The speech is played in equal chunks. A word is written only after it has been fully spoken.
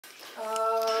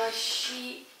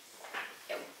Și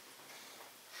eu.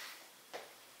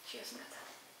 Și eu sunt gata.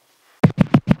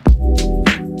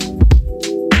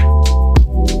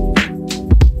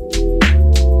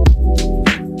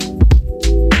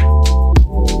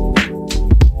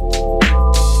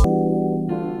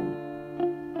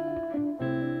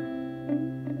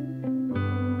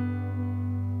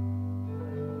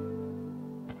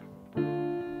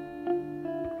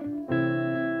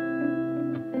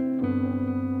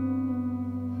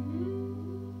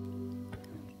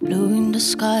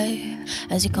 Sky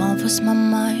as you comforts my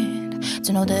mind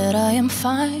to know that I am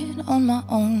fine on my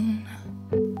own.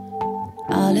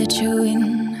 I'll let you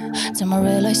in till my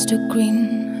red lights to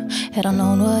green. Had I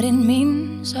known what it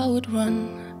means, I would run.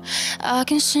 I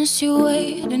can sense you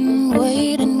waiting,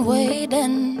 waiting,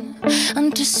 waiting,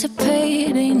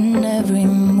 anticipating every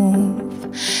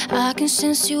move. I can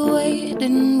sense you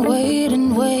waiting,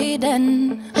 waiting,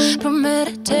 waiting,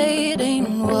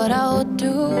 premeditating what I would do.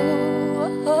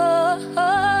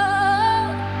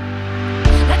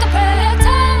 Like a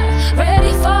predator,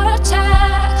 ready for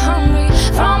attack, hungry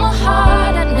from a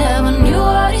heart that never knew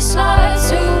what it's like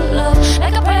to love.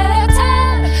 Like a predator,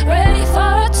 ready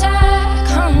for attack,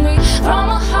 hungry from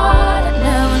a heart that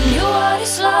never knew what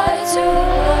it's like to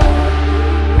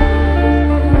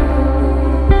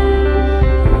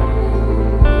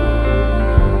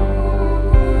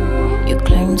love. You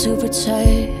claim to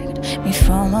protect me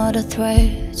from other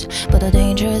threats, but the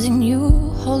danger is in you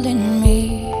holding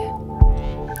me.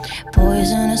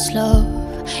 Poisonous love,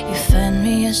 you fed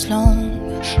me as long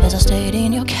as I stayed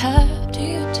in your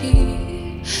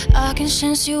captivity. I can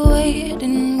sense you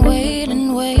waiting,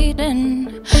 waiting, waiting,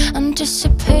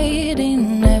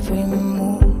 anticipating every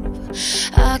move.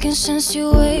 I can sense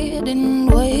you waiting,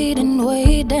 waiting,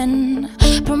 waiting,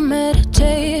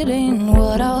 premeditating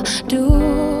what I'll do.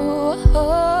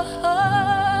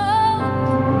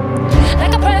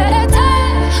 Like a predator,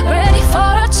 ready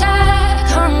for attack,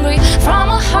 hungry from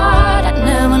a heart that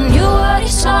never knew what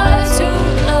it's like to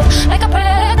love. Like a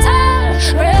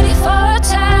predator, ready for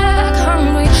attack,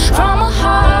 hungry from a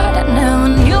heart that never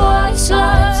knew what it's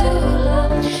like to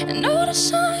love. And all the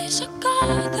signs, I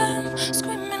got them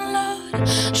screaming loud.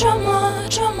 Drama,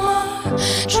 drama,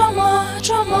 drama,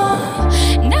 drama.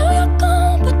 Now you're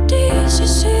gone, but this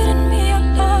is eating me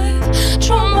alive.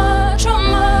 Drama,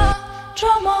 drama,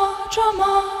 drama,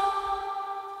 drama.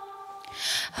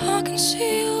 I can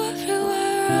see you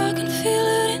everywhere, I can feel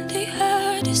it in the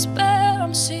air. Despair,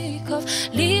 I'm sick of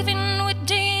living with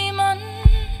demons.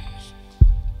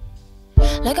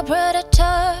 Like a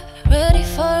predator, ready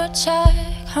for attack,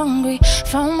 hungry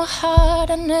from a heart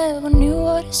I never knew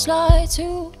what it's like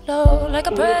to love. Like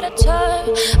a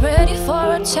predator, ready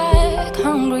for attack,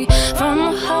 hungry from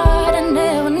a heart I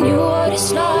never knew what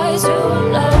it's like to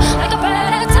love. Like a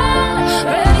predator.